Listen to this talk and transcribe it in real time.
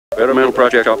Experimental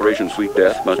project Operation Sweet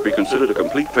Death must be considered a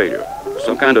complete failure.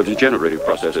 Some kind of degenerative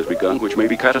process has begun which may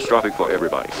be catastrophic for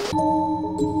everybody.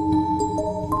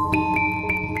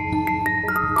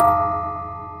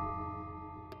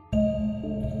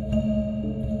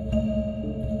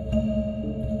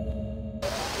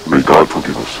 May God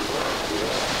forgive us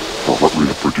for what we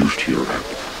have produced here and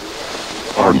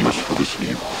pardon us for this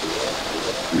evil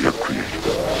we have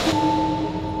created.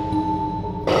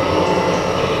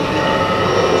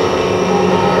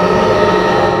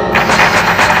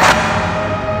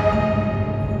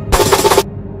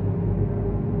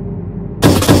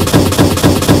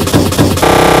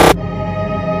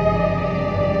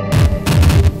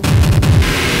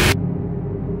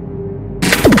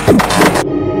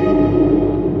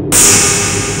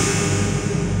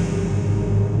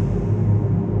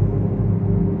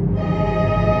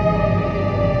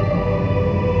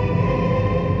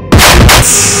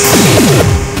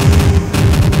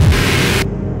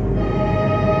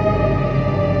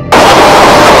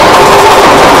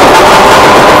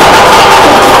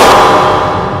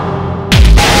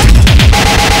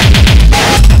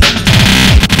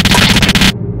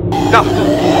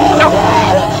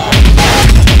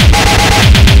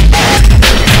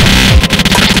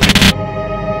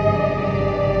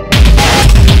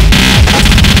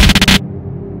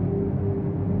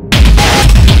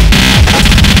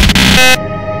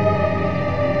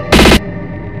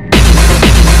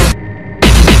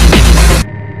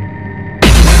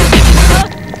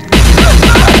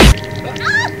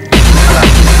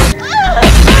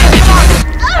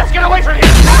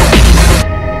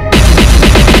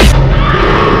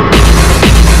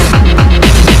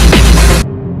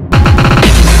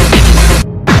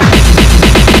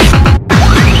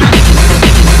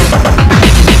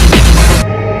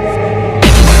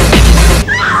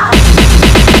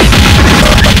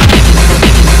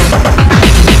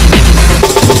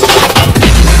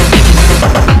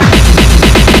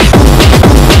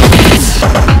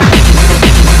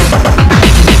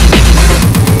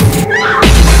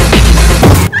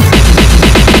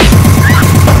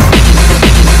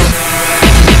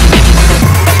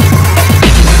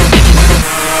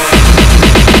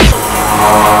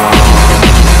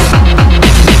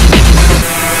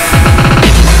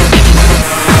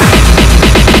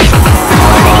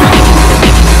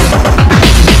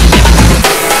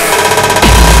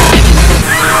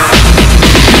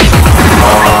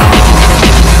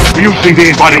 You see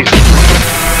these bodies?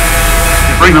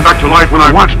 You bring them back to life when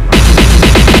I want.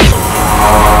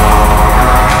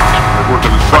 I've worked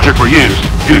on this project for years,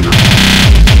 getting them.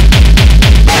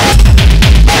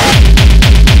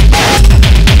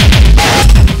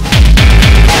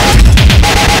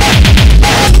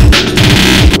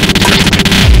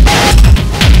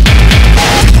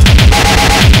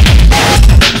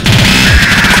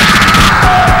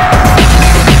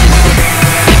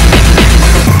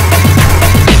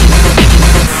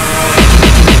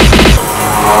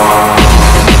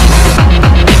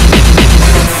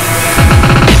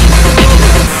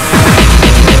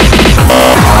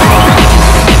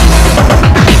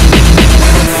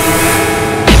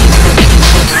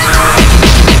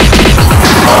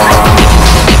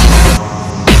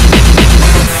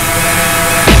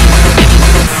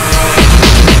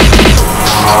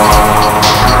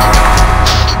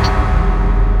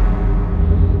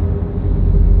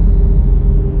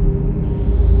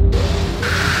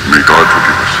 May God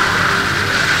forgive us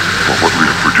for what we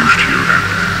have produced here and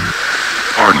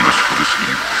pardon us for this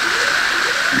evil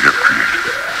we have created.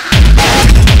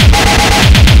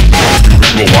 You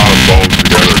put a lot of bones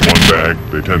together in one bag,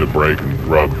 they tend to break and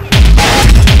rub. If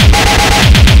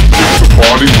the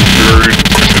body was buried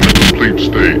in a complete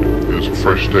state, it's a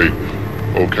fresh state,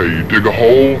 okay, you dig a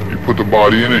hole, you put the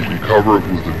body in it, you cover it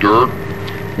with the dirt.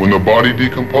 When the body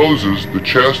decomposes, the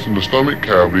chest and the stomach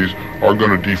cavities are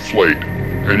going to deflate.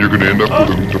 And you're going to end up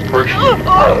with a depression.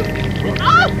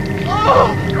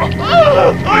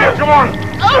 Please, come on!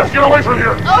 Let's get away from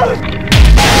here!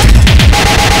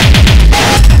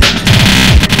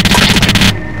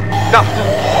 No!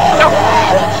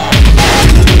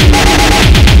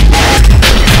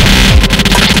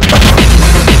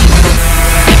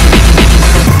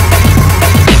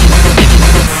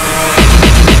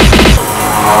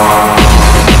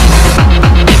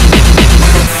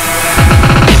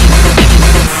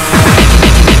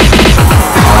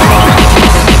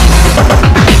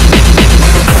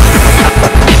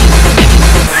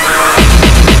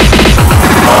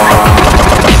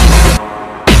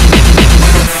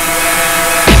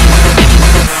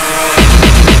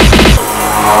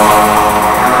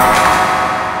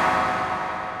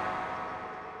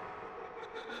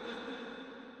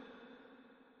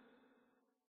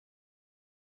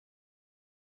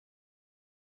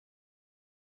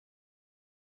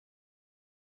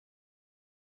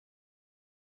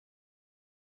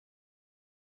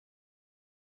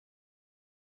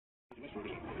 voor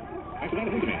bezet. Hij heeft er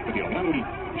weinig moeite mee, dat hij al. Ja, Rudy,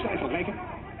 je snelheid zal rijken.